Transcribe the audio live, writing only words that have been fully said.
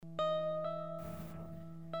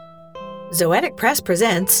Zoetic Press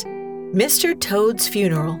presents Mr. Toad's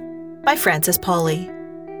Funeral by Frances Pauly.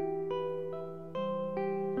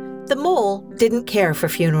 The mole didn't care for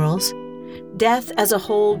funerals. Death as a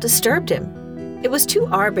whole disturbed him. It was too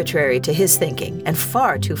arbitrary to his thinking and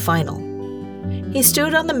far too final. He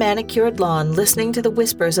stood on the manicured lawn listening to the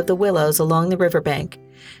whispers of the willows along the riverbank,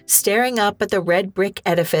 staring up at the red brick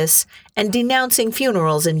edifice and denouncing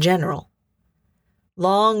funerals in general.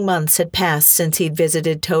 Long months had passed since he'd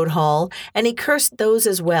visited Toad Hall, and he cursed those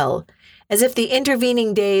as well, as if the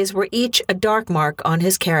intervening days were each a dark mark on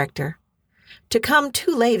his character. To come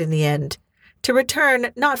too late in the end, to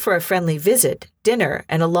return not for a friendly visit, dinner,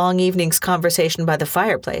 and a long evening's conversation by the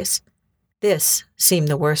fireplace, this seemed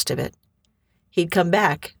the worst of it. He'd come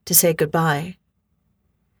back to say goodbye.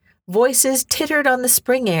 Voices tittered on the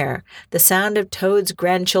spring air, the sound of Toad's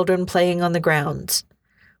grandchildren playing on the grounds.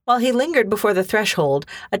 While he lingered before the threshold,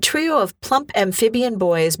 a trio of plump amphibian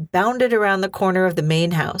boys bounded around the corner of the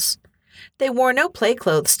main house. They wore no play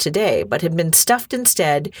clothes today, but had been stuffed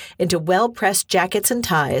instead into well-pressed jackets and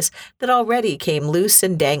ties that already came loose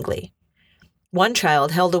and dangly. One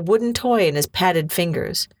child held a wooden toy in his padded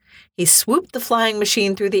fingers. He swooped the flying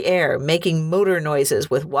machine through the air, making motor noises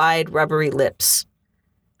with wide, rubbery lips.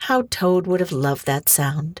 How Toad would have loved that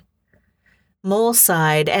sound. Mole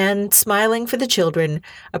sighed and, smiling for the children,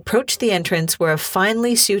 approached the entrance where a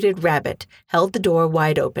finely suited rabbit held the door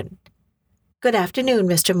wide open. "Good afternoon,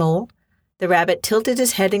 Mr. Mole." The rabbit tilted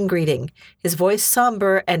his head in greeting, his voice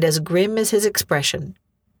somber and as grim as his expression.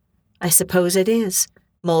 "I suppose it is,"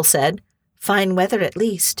 Mole said. "Fine weather at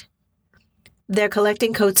least." "They're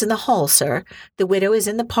collecting coats in the hall, sir. The widow is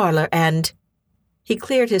in the parlor and—" He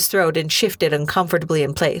cleared his throat and shifted uncomfortably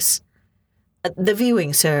in place. "The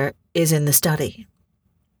viewing, sir, is in the study."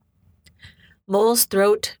 Mole's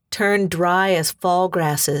throat turned dry as fall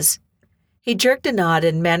grasses. He jerked a nod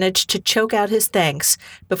and managed to choke out his thanks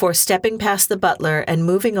before stepping past the butler and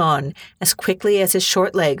moving on as quickly as his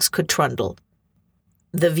short legs could trundle.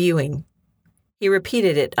 "The viewing." He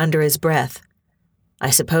repeated it under his breath.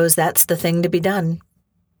 "I suppose that's the thing to be done."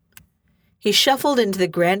 He shuffled into the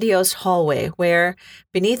grandiose hallway where,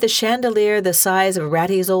 beneath a chandelier the size of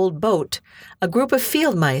Ratty's old boat, a group of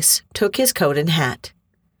field mice took his coat and hat.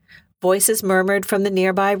 Voices murmured from the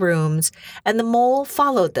nearby rooms, and the mole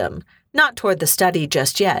followed them, not toward the study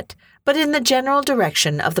just yet, but in the general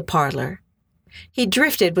direction of the parlor. He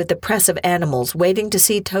drifted with the press of animals waiting to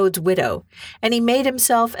see Toad's widow, and he made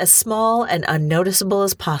himself as small and unnoticeable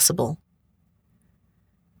as possible.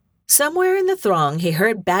 Somewhere in the throng he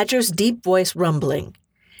heard Badger's deep voice rumbling,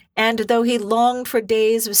 and though he longed for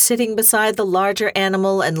days of sitting beside the larger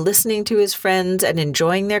animal and listening to his friends and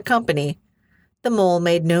enjoying their company, the mole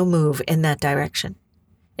made no move in that direction.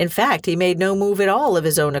 In fact, he made no move at all of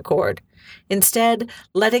his own accord, instead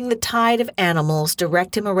letting the tide of animals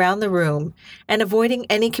direct him around the room and avoiding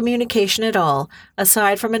any communication at all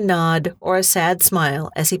aside from a nod or a sad smile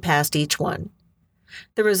as he passed each one.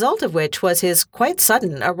 The result of which was his quite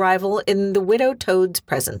sudden arrival in the widow Toad's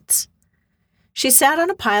presence. She sat on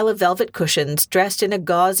a pile of velvet cushions, dressed in a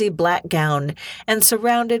gauzy black gown, and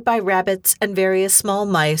surrounded by rabbits and various small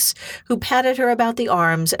mice who patted her about the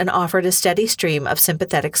arms and offered a steady stream of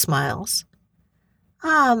sympathetic smiles.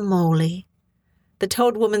 "Ah, Moley." The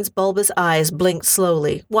Toad woman's bulbous eyes blinked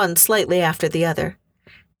slowly, one slightly after the other.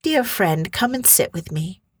 "Dear friend, come and sit with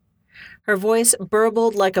me." Her voice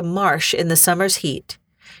burbled like a marsh in the summer's heat.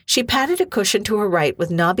 She patted a cushion to her right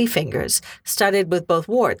with knobby fingers, studded with both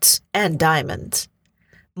warts and diamonds.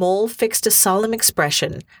 Mole fixed a solemn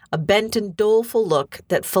expression, a bent and doleful look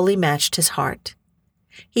that fully matched his heart.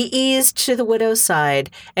 He eased to the widow's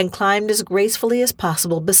side and climbed as gracefully as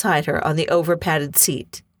possible beside her on the over-padded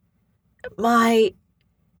seat.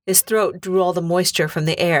 His throat drew all the moisture from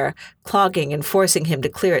the air, clogging and forcing him to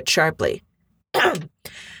clear it sharply.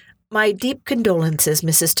 "My deep condolences,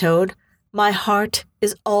 Mrs. Toad. My heart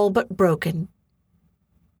is all but broken."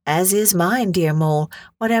 "As is mine, dear Mole.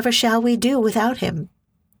 Whatever shall we do without him?"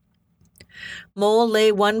 Mole lay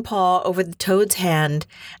one paw over the Toad's hand,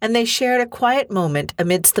 and they shared a quiet moment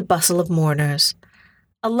amidst the bustle of mourners.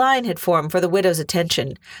 A line had formed for the widow's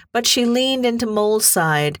attention, but she leaned into Mole's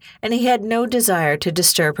side, and he had no desire to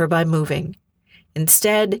disturb her by moving.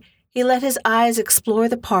 Instead, he let his eyes explore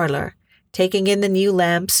the parlor, taking in the new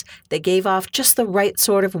lamps that gave off just the right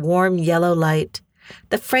sort of warm yellow light,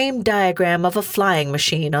 the framed diagram of a flying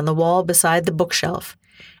machine on the wall beside the bookshelf,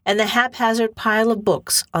 and the haphazard pile of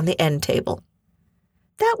books on the end table.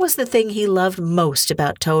 That was the thing he loved most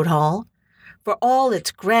about Toad Hall. For all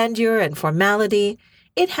its grandeur and formality,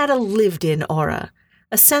 it had a lived-in aura,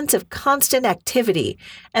 a sense of constant activity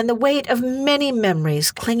and the weight of many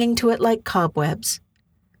memories clinging to it like cobwebs.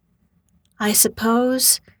 "I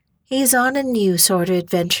suppose he's on a new sort of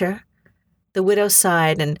adventure." The widow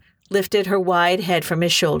sighed and lifted her wide head from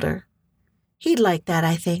his shoulder. "He'd like that,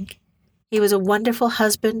 I think. He was a wonderful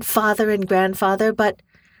husband, father, and grandfather, but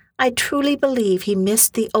I truly believe he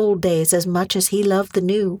missed the old days as much as he loved the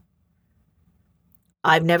new."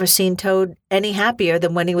 "I've never seen Toad any happier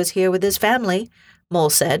than when he was here with his family," Mole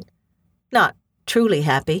said. "Not truly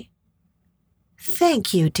happy."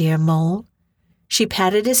 "Thank you, dear Mole." She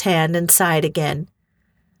patted his hand and sighed again.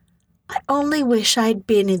 "I only wish I'd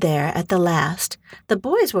been there at the last. The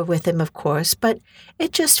boys were with him, of course, but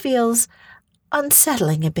it just feels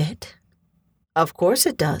unsettling a bit." "Of course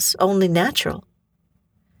it does. Only natural."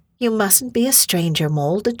 "You mustn't be a stranger,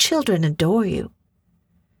 Mole. The children adore you."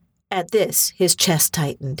 At this, his chest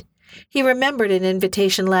tightened. He remembered an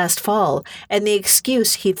invitation last fall and the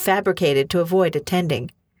excuse he'd fabricated to avoid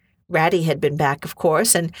attending. Ratty had been back, of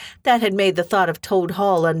course, and that had made the thought of Toad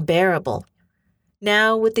Hall unbearable.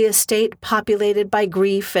 Now, with the estate populated by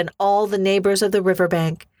grief and all the neighbors of the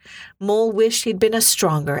riverbank, Mole wished he'd been a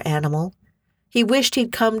stronger animal. He wished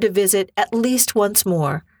he'd come to visit at least once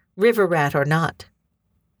more, river rat or not.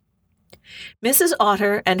 Mrs.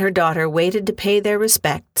 Otter and her daughter waited to pay their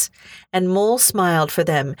respects, and Mole smiled for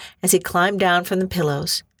them as he climbed down from the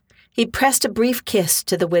pillows. He pressed a brief kiss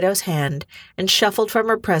to the widow's hand and shuffled from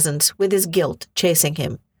her presence with his guilt chasing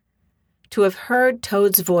him. To have heard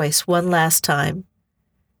Toad's voice one last time.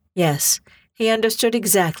 Yes, he understood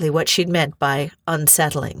exactly what she'd meant by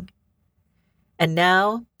unsettling. And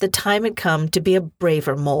now the time had come to be a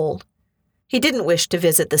braver Mole. He didn't wish to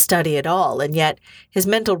visit the study at all, and yet his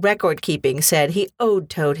mental record-keeping said he owed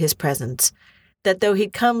Toad his presence, that though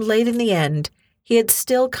he'd come late in the end, he had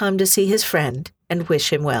still come to see his friend and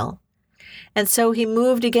wish him well. And so he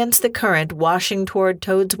moved against the current washing toward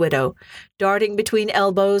Toad's widow, darting between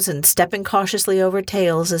elbows and stepping cautiously over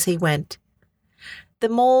tails as he went. The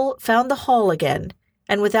Mole found the hall again,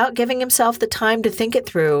 and without giving himself the time to think it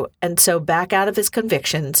through and so back out of his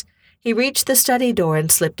convictions, he reached the study door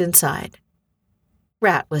and slipped inside.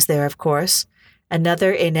 Rat was there, of course,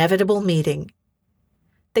 another inevitable meeting.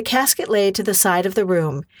 The casket lay to the side of the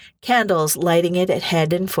room, candles lighting it at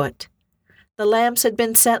head and foot. The lamps had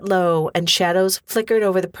been set low, and shadows flickered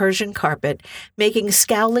over the Persian carpet, making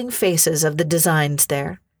scowling faces of the designs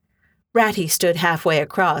there. Ratty stood halfway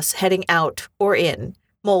across, heading out or in.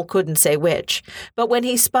 Mole couldn't say which, but when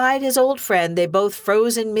he spied his old friend, they both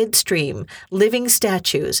froze in midstream, living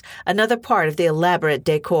statues, another part of the elaborate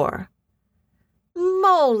decor.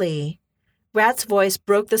 "Moley!" Rat's voice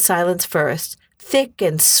broke the silence first, thick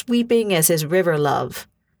and sweeping as his river love.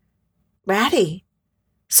 "Ratty!"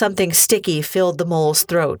 Something sticky filled the Mole's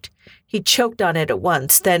throat. He choked on it at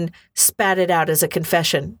once, then spat it out as a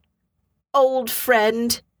confession. "Old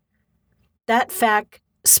friend!" That fact,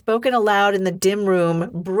 spoken aloud in the dim room,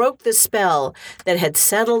 broke the spell that had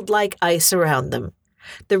settled like ice around them.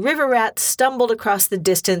 The river rat stumbled across the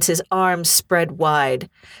distance, his arms spread wide.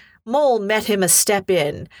 Mole met him a step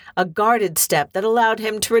in, a guarded step that allowed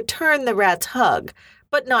him to return the rat's hug,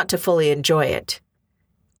 but not to fully enjoy it.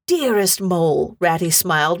 "Dearest Mole," Ratty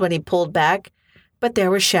smiled when he pulled back, but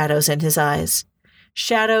there were shadows in his eyes.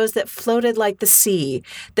 Shadows that floated like the sea,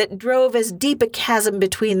 that drove as deep a chasm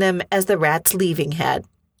between them as the rat's leaving had.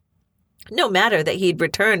 No matter that he'd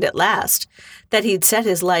returned at last, that he'd set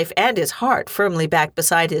his life and his heart firmly back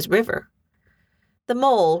beside his river. The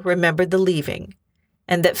Mole remembered the leaving,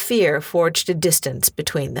 and that fear forged a distance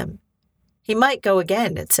between them. He might go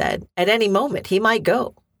again, it said. At any moment he might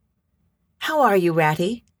go. "How are you,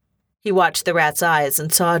 Ratty?" He watched the rat's eyes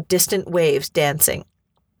and saw distant waves dancing.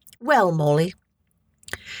 "Well, Moley.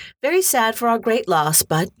 Very sad for our great loss,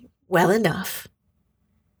 but well enough."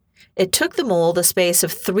 It took the Mole the space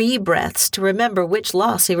of 3 breaths to remember which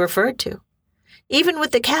loss he referred to. Even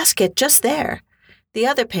with the casket just there, the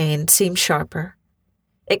other pain seemed sharper.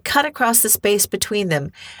 It cut across the space between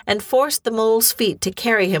them and forced the Mole's feet to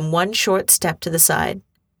carry him one short step to the side.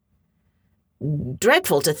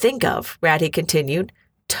 "Dreadful to think of," Ratty continued.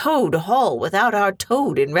 "Toad Hall without our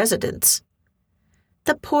Toad in residence."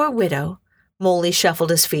 "The poor widow." Moley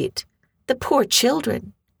shuffled his feet. "The poor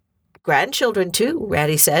children." "Grandchildren, too,"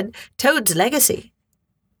 Ratty said. "Toad's legacy."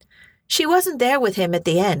 "She wasn't there with him at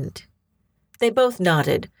the end." They both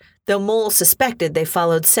nodded, though Mole suspected they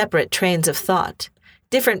followed separate trains of thought,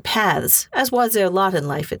 different paths, as was their lot in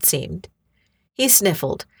life, it seemed. He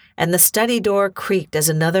sniffled, and the study door creaked as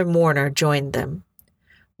another mourner joined them.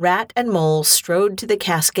 Rat and Mole strode to the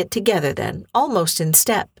casket together then, almost in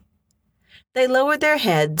step. They lowered their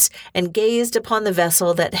heads and gazed upon the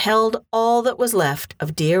vessel that held all that was left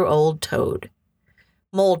of dear old Toad.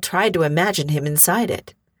 Mole tried to imagine him inside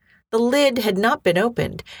it. The lid had not been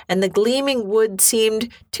opened, and the gleaming wood seemed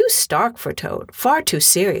too stark for Toad, far too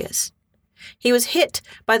serious. He was hit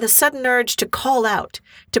by the sudden urge to call out,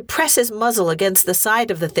 to press his muzzle against the side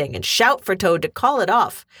of the thing and shout for Toad to call it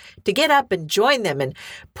off, to get up and join them and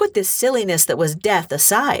put this silliness that was death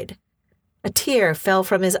aside. A tear fell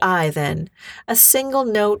from his eye then, a single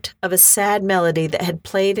note of a sad melody that had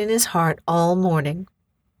played in his heart all morning.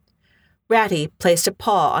 Ratty placed a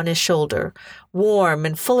paw on his shoulder, warm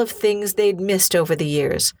and full of things they'd missed over the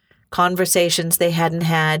years, conversations they hadn't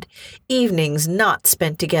had, evenings not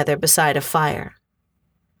spent together beside a fire.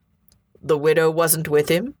 "The widow wasn't with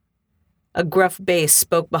him?" A gruff bass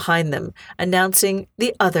spoke behind them, announcing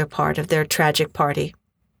the other part of their tragic party.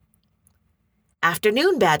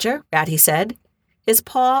 "Afternoon, Badger," Ratty said. His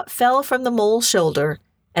paw fell from the mole's shoulder,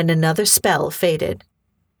 and another spell faded.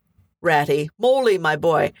 "Ratty, Moley, my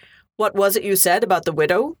boy, what was it you said about the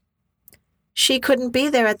widow?" "She couldn't be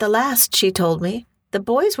there at the last, she told me. The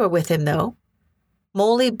boys were with him, though."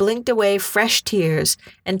 Moley blinked away fresh tears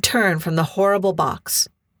and turned from the horrible box.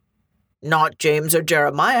 "Not James or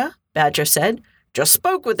Jeremiah," Badger said. "Just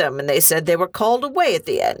spoke with them, and they said they were called away at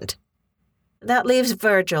the end." "That leaves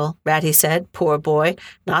Virgil," Ratty said, "poor boy,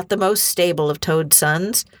 not the most stable of Toad's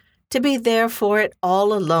sons, to be there for it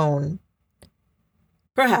all alone."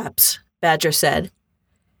 "Perhaps," Badger said.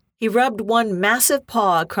 He rubbed one massive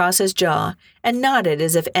paw across his jaw and nodded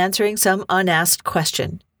as if answering some unasked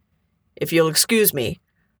question. "If you'll excuse me,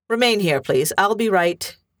 remain here, please. I'll be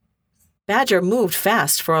right." Badger moved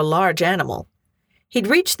fast for a large animal. He'd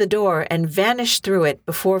reached the door and vanished through it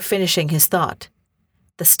before finishing his thought.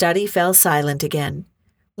 The study fell silent again.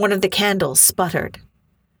 One of the candles sputtered.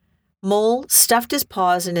 Mole stuffed his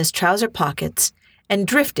paws in his trouser pockets and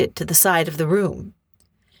drifted to the side of the room.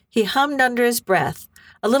 He hummed under his breath,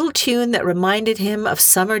 a little tune that reminded him of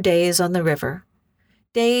summer days on the river.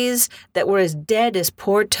 Days that were as dead as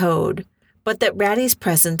poor Toad, but that Ratty's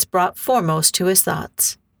presence brought foremost to his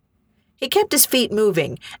thoughts. He kept his feet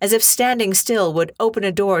moving, as if standing still would open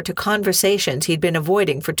a door to conversations he'd been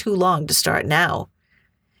avoiding for too long to start now.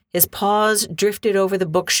 His paws drifted over the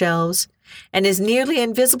bookshelves, and his nearly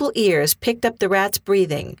invisible ears picked up the rat's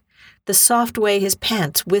breathing, the soft way his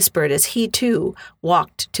pants whispered as he, too,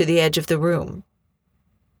 walked to the edge of the room.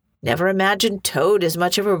 "Never imagined Toad as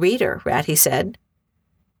much of a reader," Ratty said.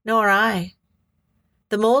 "Nor I."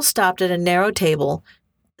 The mole stopped at a narrow table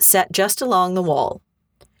set just along the wall.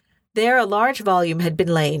 There a large volume had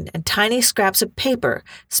been lain, and tiny scraps of paper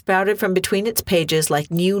sprouted from between its pages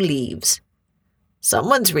like new leaves.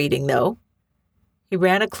 "Someone's reading, though." He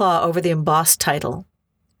ran a claw over the embossed title.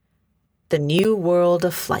 "The New World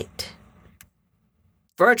of Flight."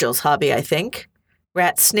 "Virgil's hobby, I think."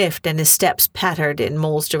 Rat sniffed and his steps pattered in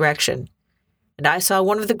Mole's direction. "And I saw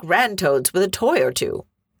one of the grand toads with a toy or two."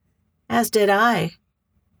 "As did I."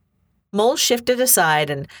 Mole shifted aside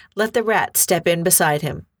and let the rat step in beside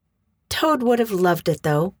him. Toad would have loved it,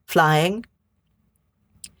 though, flying.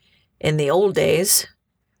 "In the old days."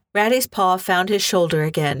 Ratty's paw found his shoulder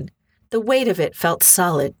again. The weight of it felt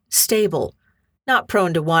solid, stable, not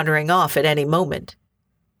prone to wandering off at any moment.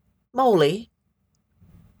 "Moley."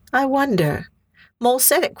 "I wonder." Mole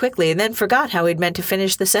said it quickly and then forgot how he'd meant to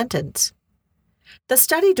finish the sentence. The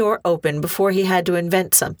study door opened before he had to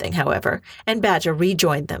invent something, however, and Badger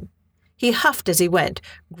rejoined them. He huffed as he went,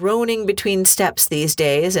 groaning between steps these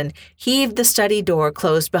days, and heaved the study door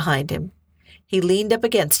closed behind him. He leaned up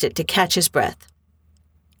against it to catch his breath.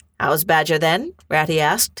 "How's Badger, then?" Ratty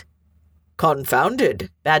asked.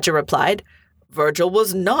 "Confounded," Badger replied. "Virgil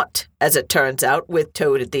was not, as it turns out, with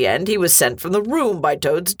Toad at the end. He was sent from the room by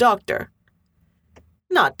Toad's doctor."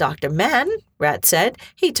 "Not Dr. Mann," Rat said.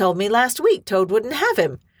 "He told me last week Toad wouldn't have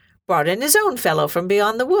him. Brought in his own fellow from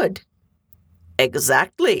beyond the wood."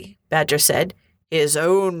 "Exactly," Badger said. "His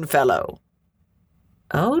own fellow."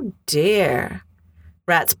 "Oh, dear."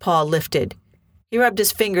 Rat's paw lifted. He rubbed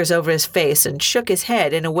his fingers over his face and shook his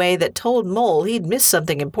head in a way that told Mole he'd missed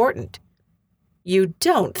something important. "You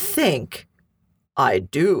don't think—" "I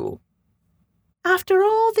do." "After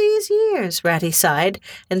all these years," Ratty sighed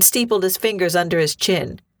and steepled his fingers under his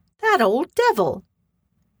chin. "That old devil."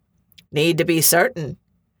 "Need to be certain."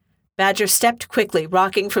 Badger stepped quickly,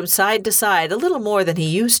 rocking from side to side a little more than he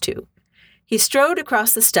used to. He strode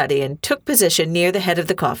across the study and took position near the head of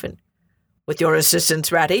the coffin. "With your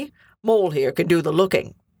assistance, Ratty, Mole here can do the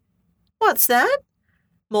looking." "What's that?"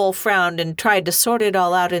 Mole frowned and tried to sort it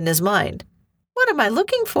all out in his mind. "What am I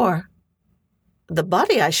looking for?" "The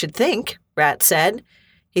body, I should think," Rat said.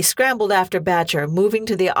 He scrambled after Badger, moving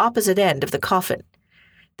to the opposite end of the coffin.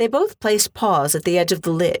 They both placed paws at the edge of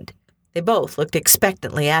the lid. They both looked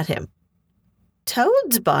expectantly at him.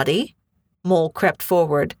 Toad's body? Mole crept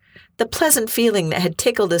forward. The pleasant feeling that had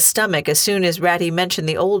tickled his stomach as soon as Ratty mentioned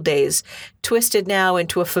the old days twisted now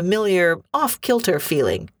into a familiar, off-kilter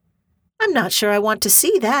feeling. I'm not sure I want to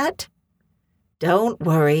see that. Don't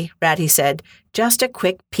worry, Ratty said. Just a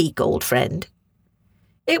quick peek, old friend.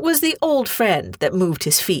 It was the old friend that moved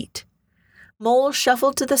his feet. Mole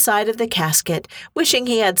shuffled to the side of the casket, wishing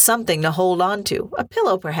he had something to hold on to, a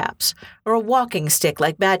pillow perhaps, or a walking stick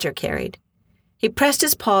like Badger carried. He pressed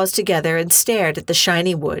his paws together and stared at the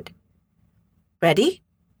shiny wood. Ready?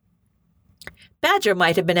 Badger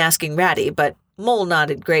might have been asking Ratty, but Mole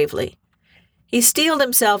nodded gravely. He steeled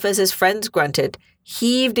himself as his friends grunted,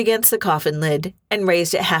 heaved against the coffin lid, and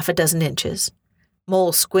raised it 6 inches.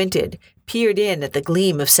 Mole squinted, peered in at the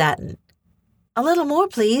gleam of satin. A little more,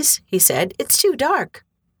 please, he said. It's too dark.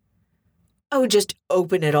 Oh, just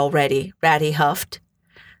open it already, Ratty huffed.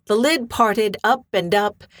 The lid parted up,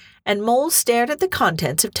 and Mole stared at the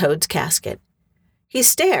contents of Toad's casket. He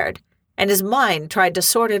stared, and his mind tried to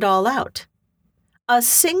sort it all out. A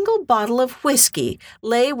single bottle of whiskey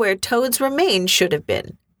lay where Toad's remains should have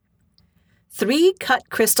been. 3 cut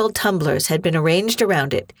crystal tumblers had been arranged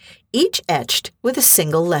around it, each etched with a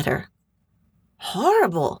single letter.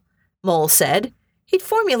 Horrible, Mole said. He'd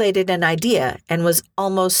formulated an idea and was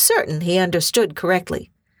almost certain he understood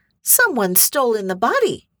correctly. Someone's stolen the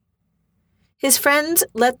body. His friends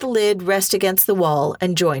let the lid rest against the wall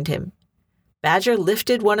and joined him. Badger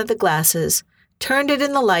lifted one of the glasses, turned it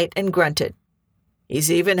in the light, and grunted.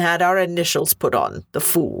 He's even had our initials put on, the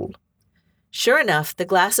fool. Sure enough, the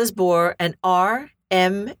glasses bore an R,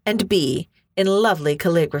 M, and B in lovely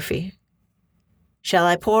calligraphy. Shall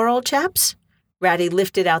I pour, old chaps? Ratty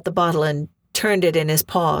lifted out the bottle and turned it in his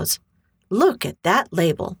paws. Look at that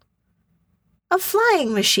label. A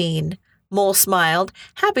flying machine, Mole smiled,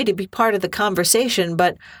 happy to be part of the conversation,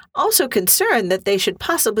 but also concerned that they should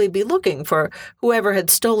possibly be looking for whoever had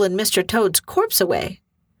stolen Mr. Toad's corpse away.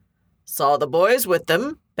 Saw the boys with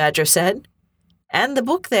them, Badger said. And the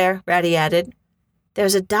book there, Ratty added.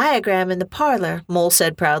 There's a diagram in the parlor, Mole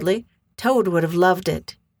said proudly. Toad would have loved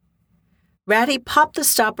it. Ratty popped the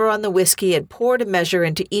stopper on the whiskey and poured a measure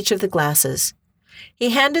into each of the glasses. He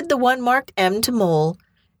handed the one marked M to Mole,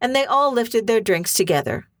 and they all lifted their drinks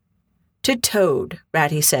together. To Toad,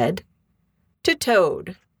 Ratty said. To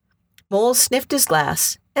Toad. Mole sniffed his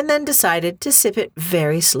glass and then decided to sip it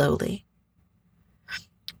very slowly.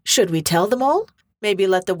 Should we tell them all? Maybe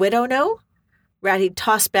let the widow know? Ratty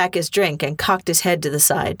tossed back his drink and cocked his head to the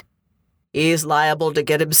side. He's liable to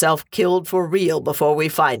get himself killed for real before we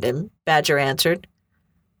find him, Badger answered.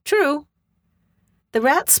 True. The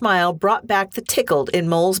rat's smile brought back the tickle in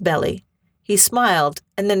Mole's belly. He smiled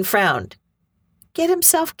and then frowned. Get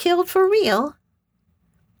himself killed for real?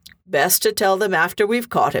 Best to tell them after we've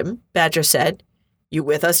caught him, Badger said. You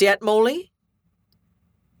with us yet, Moley?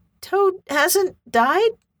 Toad hasn't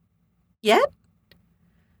died? Yet?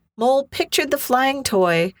 Mole pictured the flying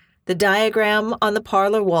toy, the diagram on the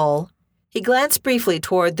parlor wall. He glanced briefly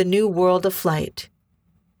toward the new world of flight.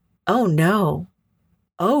 Oh, no.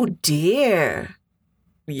 Oh, dear.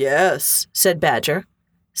 Yes, said Badger.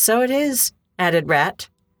 So it is, added Rat.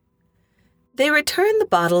 They returned the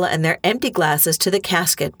bottle and their empty glasses to the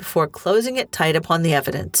casket before closing it tight upon the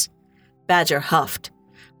evidence. Badger huffed.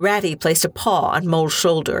 Ratty placed a paw on Mole's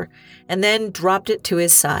shoulder and then dropped it to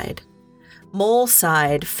his side. Mole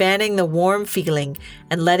sighed, fanning the warm feeling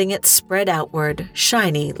and letting it spread outward,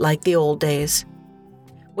 shiny like the old days.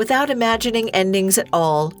 Without imagining endings at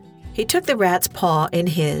all, he took the rat's paw in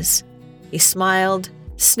his. He smiled,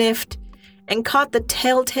 sniffed, and caught the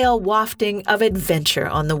telltale wafting of adventure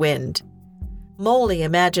on the wind. Moley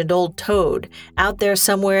imagined old Toad out there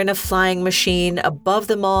somewhere in a flying machine above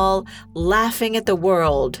them all, laughing at the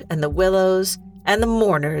world and the willows and the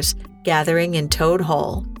mourners gathering in Toad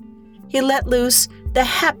Hall. He let loose the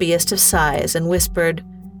happiest of sighs and whispered,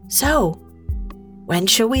 So, when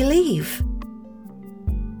shall we leave?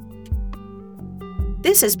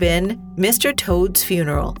 This has been Mr. Toad's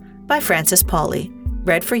Funeral by Frances Pauly,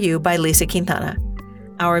 read for you by Lisa Quintana.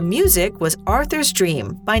 Our music was Arthur's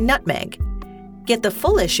Dream by Nutmeg. Get the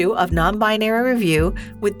full issue of Non-Binary Review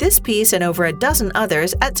with this piece and over a dozen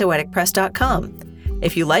others at zoeticpress.com.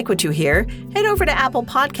 If you like what you hear, head over to Apple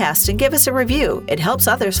Podcasts and give us a review. It helps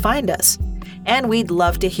others find us. And we'd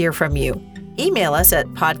love to hear from you. Email us at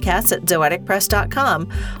podcasts@zoeticpress.com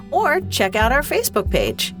or check out our Facebook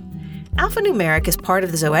page. Alphanumeric is part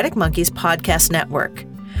of the Zoetic Monkeys podcast network.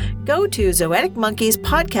 Go to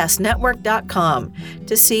ZoeticMonkeysPodcastNetwork.com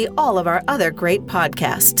to see all of our other great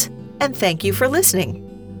podcasts. And thank you for listening.